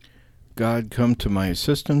God, come to my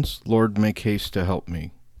assistance. Lord, make haste to help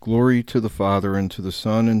me. Glory to the Father, and to the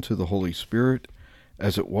Son, and to the Holy Spirit,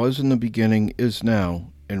 as it was in the beginning, is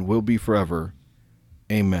now, and will be forever.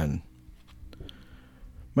 Amen.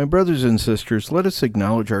 My brothers and sisters, let us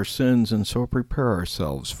acknowledge our sins and so prepare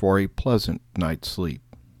ourselves for a pleasant night's sleep.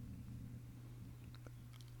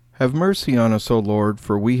 Have mercy on us, O Lord,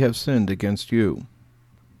 for we have sinned against you.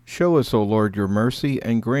 Show us, O Lord, your mercy,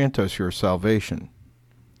 and grant us your salvation.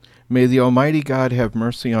 May the Almighty God have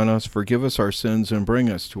mercy on us, forgive us our sins, and bring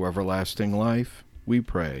us to everlasting life, we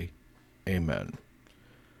pray. Amen.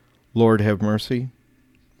 Lord, have mercy.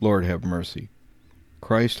 Lord, have mercy.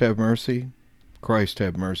 Christ, have mercy. Christ,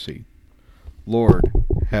 have mercy. Lord,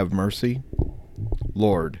 have mercy.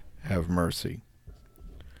 Lord, have mercy.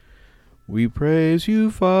 We praise you,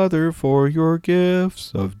 Father, for your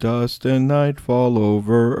gifts of dust and nightfall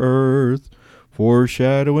over earth,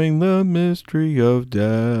 foreshadowing the mystery of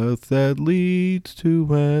death that leads to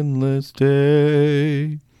endless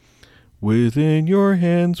day. Within your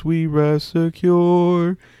hands we rest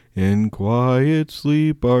secure, in quiet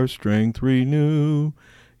sleep our strength renew,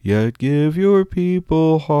 yet give your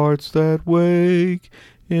people hearts that wake,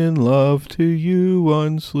 in love to you,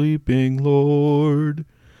 unsleeping Lord.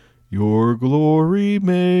 Your glory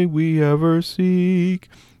may we ever seek,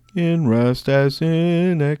 in rest as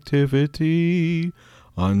in activity,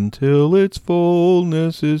 until its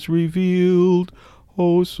fullness is revealed,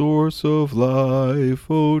 O source of life,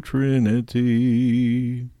 O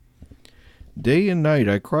Trinity. Day and night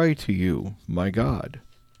I cry to you, my God.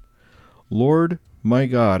 Lord, my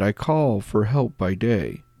God, I call for help by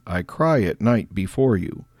day. I cry at night before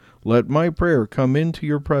you. Let my prayer come into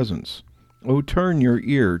your presence. O turn your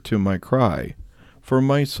ear to my cry. For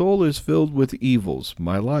my soul is filled with evils,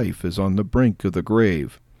 my life is on the brink of the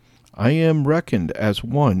grave. I am reckoned as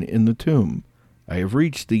one in the tomb. I have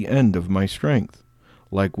reached the end of my strength,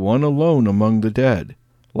 like one alone among the dead,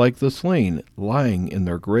 like the slain lying in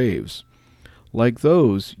their graves. Like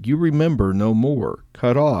those you remember no more,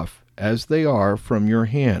 cut off as they are from your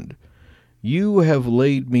hand. You have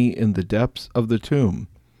laid me in the depths of the tomb,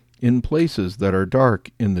 in places that are dark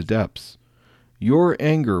in the depths. Your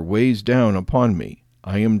anger weighs down upon me.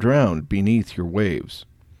 I am drowned beneath your waves.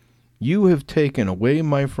 You have taken away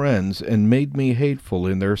my friends and made me hateful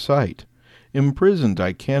in their sight. Imprisoned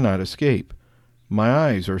I cannot escape. My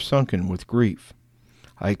eyes are sunken with grief.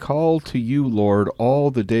 I call to you, Lord, all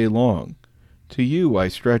the day long. To you I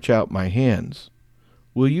stretch out my hands.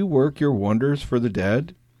 Will you work your wonders for the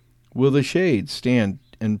dead? Will the shades stand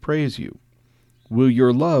and praise you? Will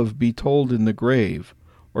your love be told in the grave,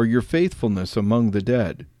 or your faithfulness among the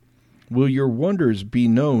dead? Will your wonders be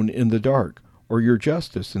known in the dark, or your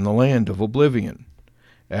justice in the land of oblivion?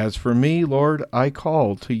 As for me, Lord, I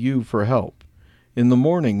call to you for help. In the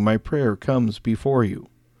morning my prayer comes before you.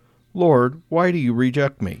 Lord, why do you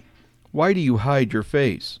reject me? Why do you hide your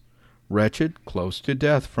face? Wretched, close to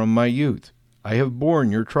death from my youth, I have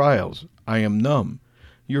borne your trials. I am numb.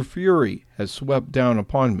 Your fury has swept down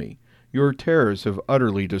upon me. Your terrors have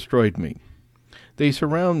utterly destroyed me. They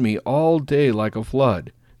surround me all day like a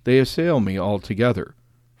flood. They assail me altogether.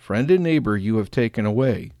 Friend and neighbor you have taken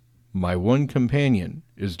away. My one companion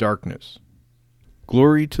is darkness.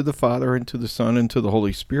 Glory to the Father, and to the Son, and to the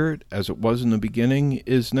Holy Spirit, as it was in the beginning,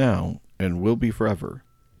 is now, and will be forever.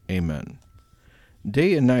 Amen.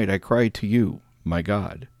 Day and night I cry to you, my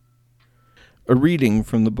God. A reading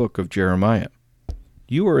from the book of Jeremiah.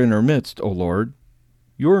 You are in our midst, O Lord.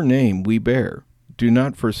 Your name we bear. Do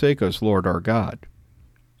not forsake us, Lord our God.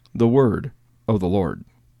 The word of the Lord.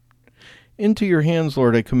 Into your hands,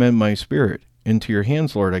 Lord, I commend my spirit. Into your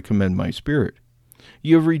hands, Lord, I commend my spirit.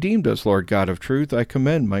 You have redeemed us, Lord God of truth. I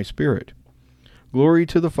commend my spirit. Glory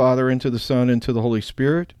to the Father, and to the Son, and to the Holy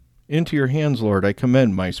Spirit. Into your hands, Lord, I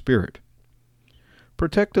commend my spirit.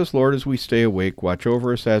 Protect us, Lord, as we stay awake. Watch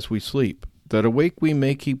over us as we sleep, that awake we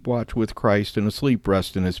may keep watch with Christ, and asleep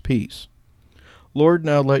rest in his peace. Lord,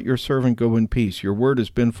 now let your servant go in peace. Your word has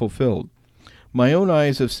been fulfilled. My own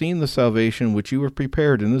eyes have seen the salvation which you have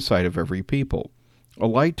prepared in the sight of every people, a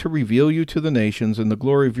light to reveal you to the nations and the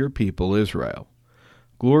glory of your people Israel.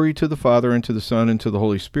 Glory to the Father, and to the Son, and to the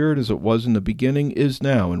Holy Spirit, as it was in the beginning, is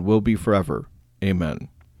now, and will be forever. Amen.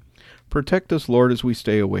 Protect us, Lord, as we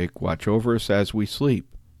stay awake. Watch over us as we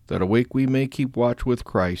sleep, that awake we may keep watch with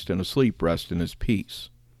Christ, and asleep rest in his peace.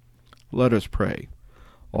 Let us pray.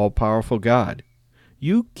 All-powerful God,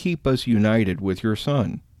 you keep us united with your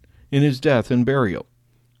Son in his death and burial,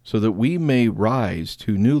 so that we may rise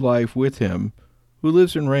to new life with him who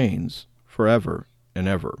lives and reigns forever and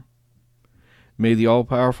ever. May the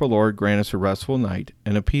all-powerful Lord grant us a restful night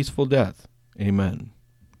and a peaceful death. Amen.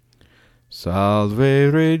 Salve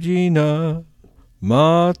Regina,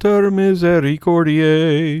 Mater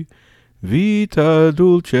Misericordiae, vita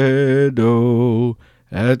dulcedo,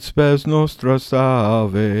 et spes nostra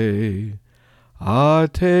salve. A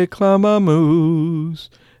te clamamus,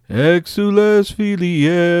 exules filii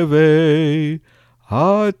Evae,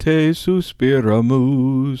 a te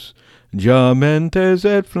suspiramus, gementes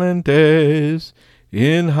et flentes,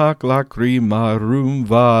 in hac lacrimarum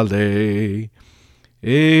vale.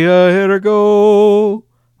 Ea ergo,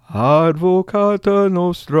 advocata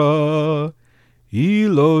nostra,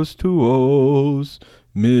 illos tuos,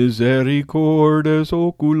 misericordes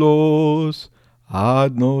oculos,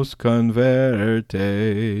 ad nos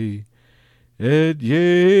converte. Et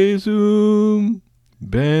Iesum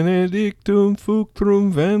benedictum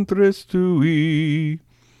fructum ventris tui,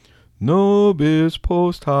 nobis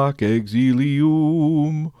post hac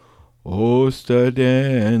exilium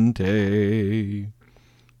ostendente.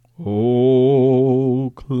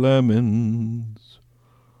 O clemens,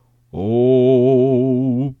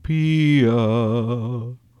 O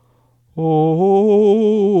pia, O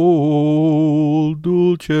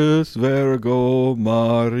dulcis Virgo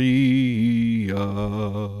Maria.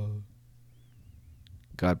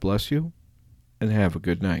 God bless you, and have a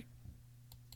good night.